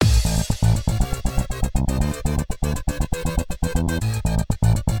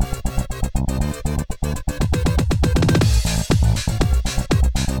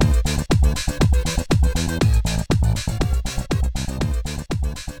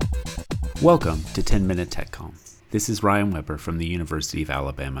Welcome to 10-Minute TechCom. This is Ryan Weber from the University of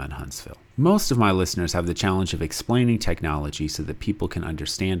Alabama in Huntsville. Most of my listeners have the challenge of explaining technology so that people can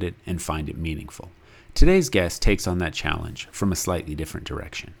understand it and find it meaningful. Today's guest takes on that challenge from a slightly different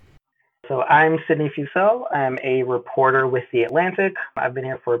direction. So I'm Sidney Fussell. I'm a reporter with The Atlantic. I've been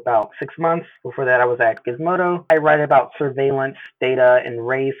here for about 6 months. Before that, I was at Gizmodo. I write about surveillance, data, and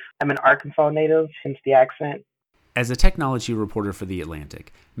race. I'm an Arkansas native, hence the accent. As a technology reporter for The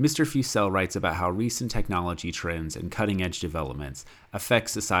Atlantic, Mr. Fussell writes about how recent technology trends and cutting-edge developments affect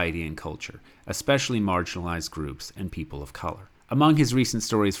society and culture, especially marginalized groups and people of color. Among his recent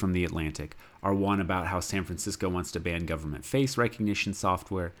stories from The Atlantic are one about how San Francisco wants to ban government face recognition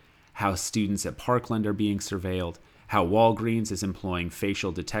software, how students at Parkland are being surveilled, how Walgreens is employing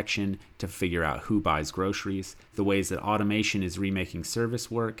facial detection to figure out who buys groceries, the ways that automation is remaking service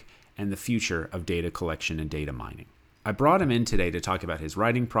work, and the future of data collection and data mining. I brought him in today to talk about his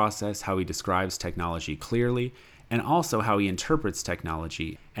writing process, how he describes technology clearly, and also how he interprets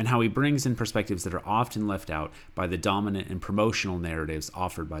technology, and how he brings in perspectives that are often left out by the dominant and promotional narratives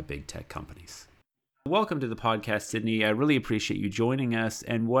offered by big tech companies. Welcome to the podcast, Sidney. I really appreciate you joining us.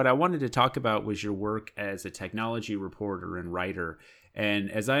 And what I wanted to talk about was your work as a technology reporter and writer.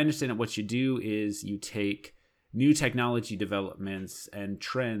 And as I understand it, what you do is you take new technology developments and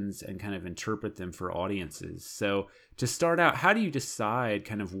trends and kind of interpret them for audiences. So to start out, how do you decide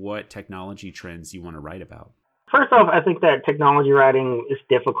kind of what technology trends you want to write about? First off, I think that technology writing is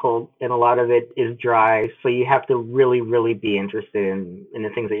difficult, and a lot of it is dry. So you have to really, really be interested in the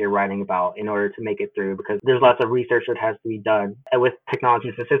things that you're writing about in order to make it through, because there's lots of research that has to be done. And with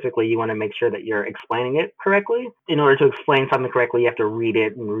technology specifically, you want to make sure that you're explaining it correctly. In order to explain something correctly, you have to read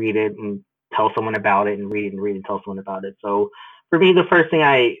it and tell someone about it, and read and tell someone about it. So for me, the first thing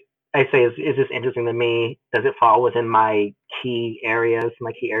I say is this interesting to me? Does it fall within my key areas?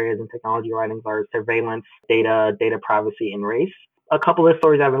 My key areas in technology writings are surveillance, data privacy, and race. A couple of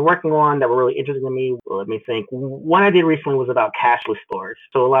stories I've been working on that were really interesting to me. Well, let me think. One I did recently was about cashless stores.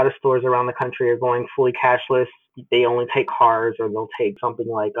 So a lot of stores around the country are going fully cashless. They only take cards, or they'll take something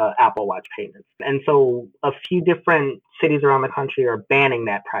like Apple Watch payments. And so a few different cities around the country are banning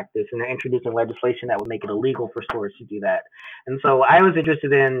that practice, and they're introducing legislation that would make it illegal for stores to do that. And so I was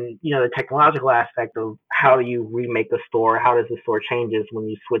interested in, the technological aspect of how do you remake the store? How does the store changes when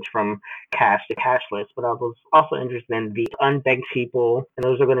you switch from cash to cashless? But I was also interested in the unbanked people, and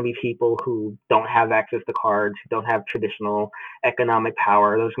those are going to be people who don't have access to cards, who don't have traditional economic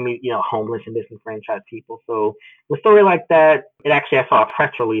power. Those can be, homeless and disenfranchised people. So a story like that, I saw a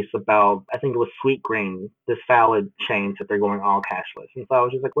press release about, I think it was Sweetgreen, the salad chains, that they're going all cashless. And so I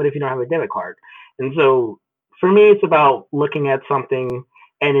was just like, what if you don't have a debit card? And so for me, it's about looking at something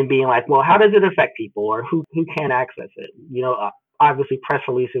and then being like, well, how does it affect people, or who can access it? Obviously press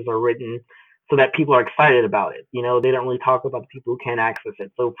releases are written so that people are excited about it. They don't really talk about the people who can't access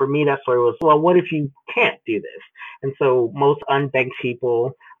it. So for me, that story was, well, what if you can't do this? And so most unbanked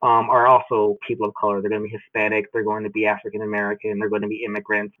people are also people of color. They're going to be Hispanic. They're going to be African American. They're going to be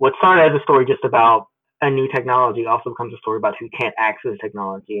immigrants. What started as a story just about a new technology also becomes a story about who can't access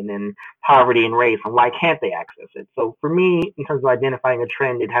technology, and then poverty and race, and why can't they access it. So for me, in terms of identifying a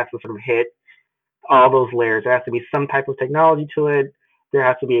trend, it has to sort of hit all those layers. There has to be some type of technology to it. There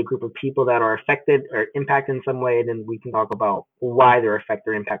has to be a group of people that are affected or impacted in some way, and then we can talk about why they're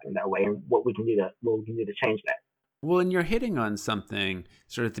affected or impacted in that way, and what we can do to change that. Well, and you're hitting on something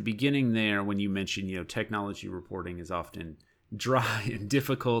sort of at the beginning there when you mentioned, technology reporting is often dry and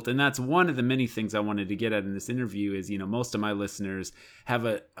difficult. And that's one of the many things I wanted to get at in this interview is, most of my listeners have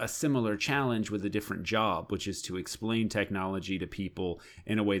a similar challenge with a different job, which is to explain technology to people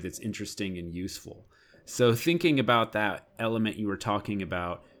in a way that's interesting and useful. So thinking about that element you were talking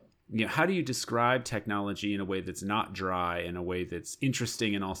about, how do you describe technology in a way that's not dry, in a way that's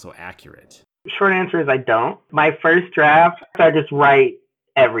interesting and also accurate? Short answer is I don't. My first draft, I just write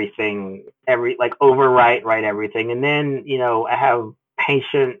everything, write everything. And then, I have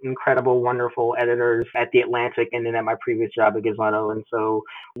patient, incredible, wonderful editors at The Atlantic and then at my previous job at Gizmodo. And so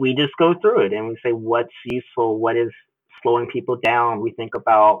we just go through it and we say what's useful, what is slowing people down. We think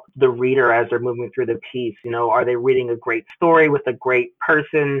about the reader as they're moving through the piece. Are they reading a great story with a great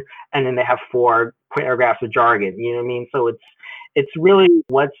person, and then they have 4 paragraphs of jargon? You know what I mean? So it's really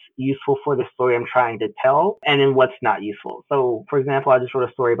what's useful for the story I'm trying to tell, and then what's not useful. So, for example, I just wrote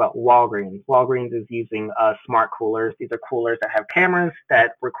a story about Walgreens. Walgreens is using smart coolers. These are coolers that have cameras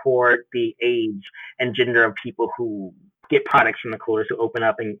that record the age and gender of people who get products from the coolers, who open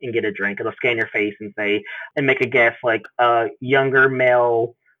up and get a drink. It'll scan your face and make a guess, like a younger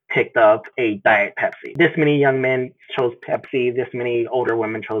male picked up a Diet Pepsi. This many young men chose Pepsi. This many older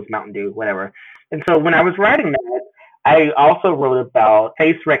women chose Mountain Dew, whatever. And so when I was writing that, I also wrote about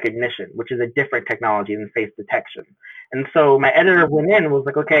face recognition, which is a different technology than face detection. And so my editor went in and was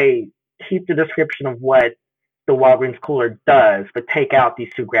like, okay, keep the description of what the Walgreens cooler does, but take out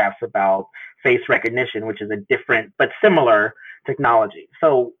these two graphs about face recognition, which is a different but similar technology.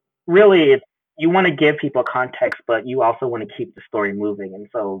 So really, you want to give people context, but you also want to keep the story moving. And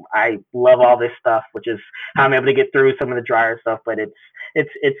so I love all this stuff, which is how I'm able to get through some of the drier stuff. But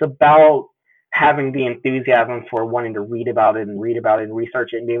it's about having the enthusiasm for wanting to read about it and research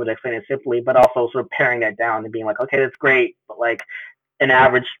it and be able to explain it simply, but also sort of paring that down and being like, okay, that's great, but like an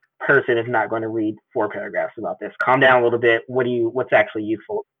average person is not going to read 4 paragraphs about this. Calm down a little bit. What's actually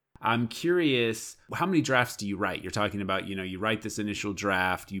useful? I'm curious, how many drafts do you write? You're talking about, you write this initial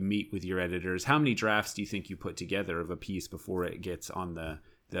draft, you meet with your editors. How many drafts do you think you put together of a piece before it gets on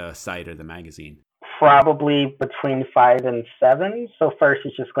the site or the magazine? Probably between 5 and 7. So first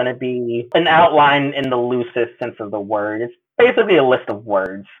it's just going to be an outline in the loosest sense of the word. It's basically a list of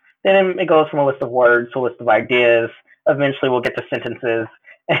words. Then it goes from a list of words to a list of ideas. Eventually we'll get to sentences.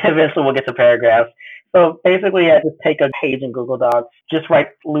 And eventually we'll get to paragraphs. So basically I just take a page in Google Docs, just write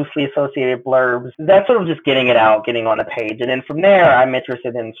loosely associated blurbs. That's sort of just getting it out, getting on a page. And then from there, I'm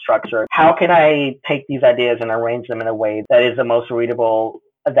interested in structure. How can I take these ideas and arrange them in a way that is the most readable,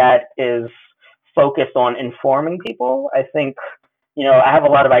 that is focused on informing people? I think, I have a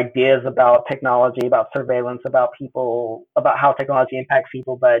lot of ideas about technology, about surveillance, about people, about how technology impacts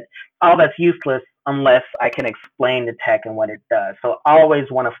people, but all that's useless unless I can explain the tech and what it does. So I always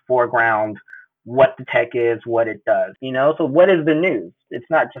want to foreground what the tech is, what it does, So what is the news? It's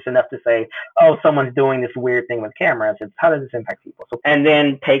not just enough to say, oh, someone's doing this weird thing with cameras. It's how does this impact people? And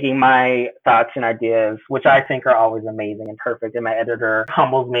then taking my thoughts and ideas, which I think are always amazing and perfect, and my editor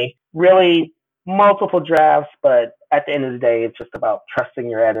humbles me, really multiple drafts, but at the end of the day, it's just about trusting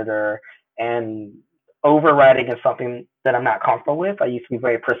your editor, and overwriting is something that I'm not comfortable with. I used to be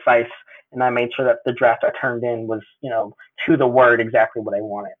very precise, and I made sure that the draft I turned in was, to the word exactly what I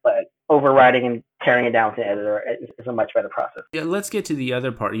wanted. But overwriting and carrying it down to the editor is a much better process. Yeah, let's get to the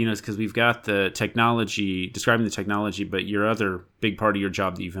other part, because we've got the technology, describing the technology, but your other big part of your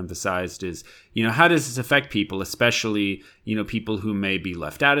job that you've emphasized is, how does this affect people, especially, people who may be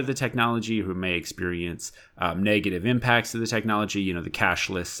left out of the technology, who may experience negative impacts of the technology, the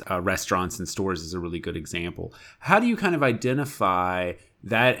cashless restaurants and stores is a really good example. How do you kind of identify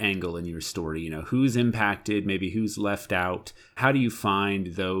that angle in your story? Who's impacted, maybe who's left out? How do you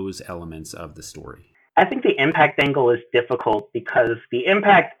find those elements of the story? I think the impact angle is difficult because the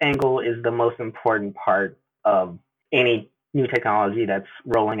impact angle is the most important part of any new technology that's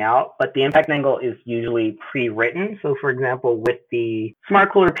rolling out, but the impact angle is usually pre-written. So for example, with the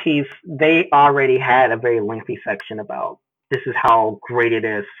smart cooler piece, they already had a very lengthy section about this is how great it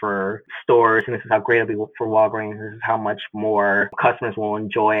is for stores, and this is how great it'll be for Walgreens. This is how much more customers will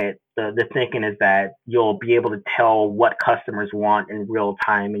enjoy it. The thinking is that you'll be able to tell what customers want in real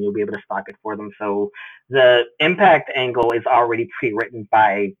time, and you'll be able to stock it for them. So the impact angle is already pre-written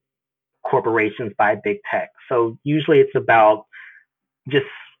by corporations, by big tech. So usually it's about just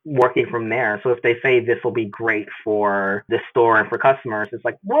working from there. So if they say this will be great for the store and for customers, it's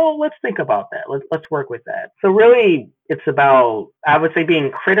like, well, let's think about that. Let's work with that. So really, it's about, I would say, being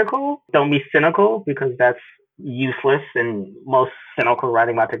critical. Don't be cynical, because that's useless, and most cynical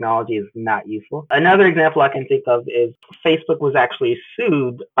writing about technology is not useful. Another example I can think of is Facebook was actually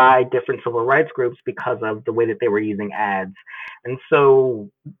sued by different civil rights groups because of the way that they were using ads. And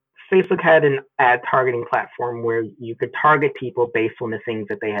so Facebook had an ad targeting platform where you could target people based on the things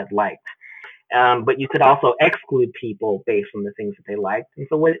that they had liked. But you could also exclude people based on the things that they liked. And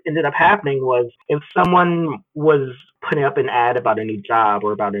so what ended up happening was, if someone was putting up an ad about a new job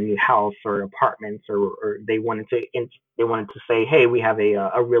or about a new house or apartments, or they wanted to say, hey, we have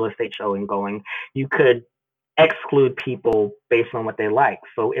a real estate showing going, you could exclude people based on what they like.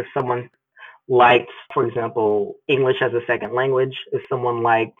 So if someone liked, for example, English as a second language, if someone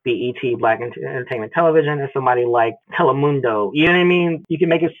liked BET, Black Entertainment Television, if somebody liked Telemundo, you know what I mean? You can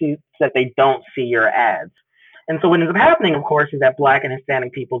make it so that they don't see your ads. And so what ends up happening, of course, is that Black and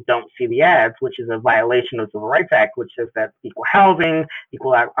Hispanic people don't see the ads, which is a violation of the Civil Rights Act, which says that equal housing,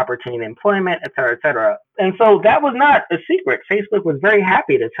 equal opportunity employment, et cetera, et cetera. And so that was not a secret. Facebook was very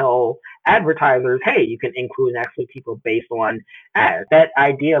happy to tell advertisers, hey, you can include and exclude people based on ads. That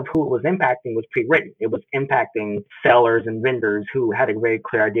idea of who it was impacting was pre-written. It was impacting sellers and vendors who had a very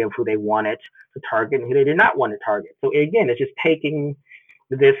clear idea of who they wanted to target and who they did not want to target. So again, it's just taking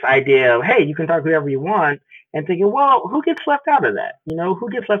this idea of, hey, you can talk to whoever you want, and thinking, well, who gets left out of that? Who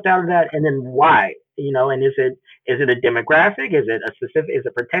gets left out of that, and then why? And is it a demographic? Is it a specific? Is it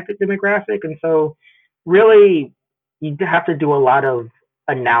a protected demographic? And so, really, you have to do a lot of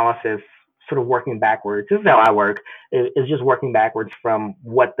analysis, sort of working backwards. This is how I work. Is just working backwards from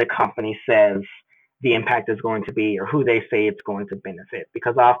what the company says the impact is going to be, or who they say it's going to benefit.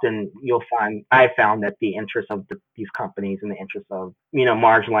 Because often I found that the interests of these companies and the interests of,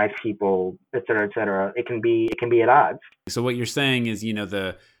 marginalized people, et cetera, it can be at odds. So what you're saying is,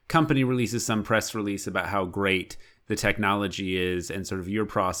 the company releases some press release about how great the technology is and sort of your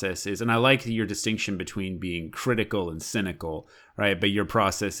process is. And I like your distinction between being critical and cynical, right? But your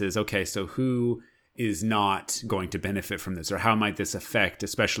process is, okay, so who is not going to benefit from this, or how might this affect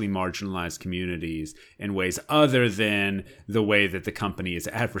especially marginalized communities in ways other than the way that the company is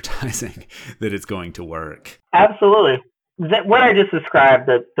advertising that it's going to work? Absolutely. What I just described,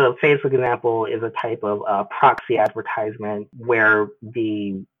 the Facebook example, is a type of proxy advertisement where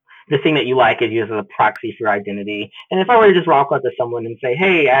the thing that you like is used as a proxy for your identity. And if I were to just walk up to someone and say,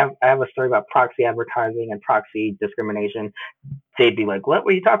 hey, I have a story about proxy advertising and proxy discrimination, they'd be like, what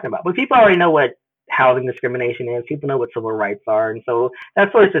were you talking about? But people already know what housing discrimination is. People know what civil rights are. And so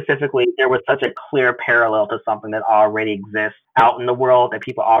that's why specifically there was such a clear parallel to something that already exists out in the world that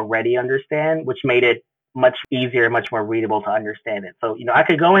people already understand, which made it much easier, much more readable to understand it. So, I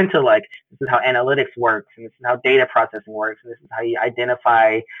could go into this is how analytics works, and this is how data processing works, and this is how you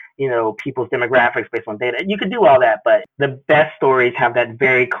identify, people's demographics based on data. You could do all that, but the best stories have that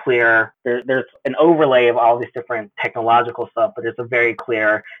very clear, there's an overlay of all this different technological stuff, but there's a very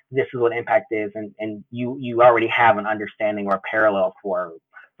clear, this is what impact is, and you already have an understanding or a parallel for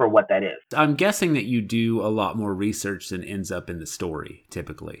what that is. I'm guessing that you do a lot more research than ends up in the story,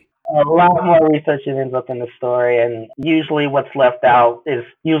 typically. A lot more research that ends up in the story, and usually what's left out is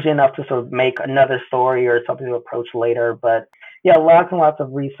usually enough to sort of make another story or something to approach later. But yeah, lots and lots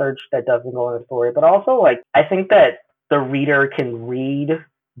of research that doesn't go in the story. But also, I think that the reader can read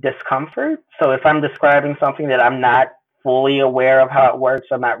discomfort. So if I'm describing something that I'm not fully aware of how it works,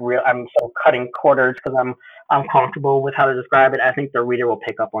 I'm sort of cutting corners because I'm comfortable with how to describe it, I think the reader will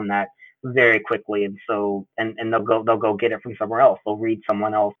pick up on that very quickly, and so and they'll go get it from somewhere else. They'll read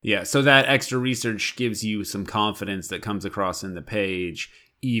someone else. Yeah, so that extra research gives you some confidence that comes across in the page,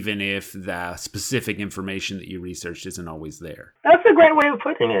 even if the specific information that you researched isn't always there. That's a great way of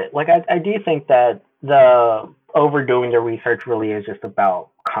putting it. I do think that the overdoing the research really is just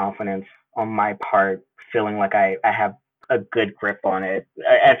about confidence on my part, feeling like I have a good grip on it.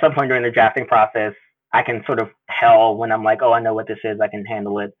 At some point during the drafting process, I can sort of tell when I'm like, oh, I know what this is, I can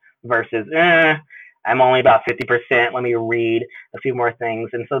handle it, versus, I'm only about 50%. Let me read a few more things.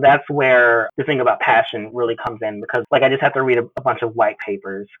 And so that's where the thing about passion really comes in, because I just have to read a bunch of white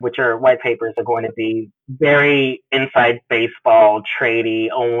papers, which are going to be very inside baseball, tradey,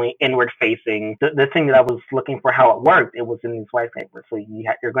 only inward facing. The thing that I was looking for how it worked, it was in these white papers. So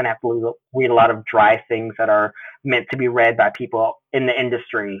you're going to have to read a lot of dry things that are meant to be read by people in the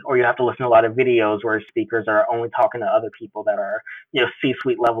industry, or you have to listen to a lot of videos where speakers are only talking to other people that are,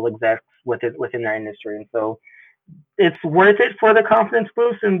 C-suite level execs within their industry. And so it's worth it for the confidence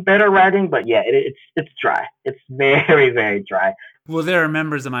boost and better writing, but yeah, it's dry. It's very, very dry. Well, there are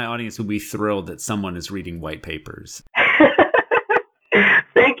members of my audience who will be thrilled that someone is reading white papers.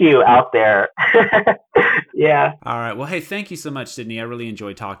 Thank you out there. Yeah. All right. Well, hey, thank you so much, Sydney. I really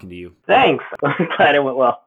enjoyed talking to you. Thanks. I'm glad it went well.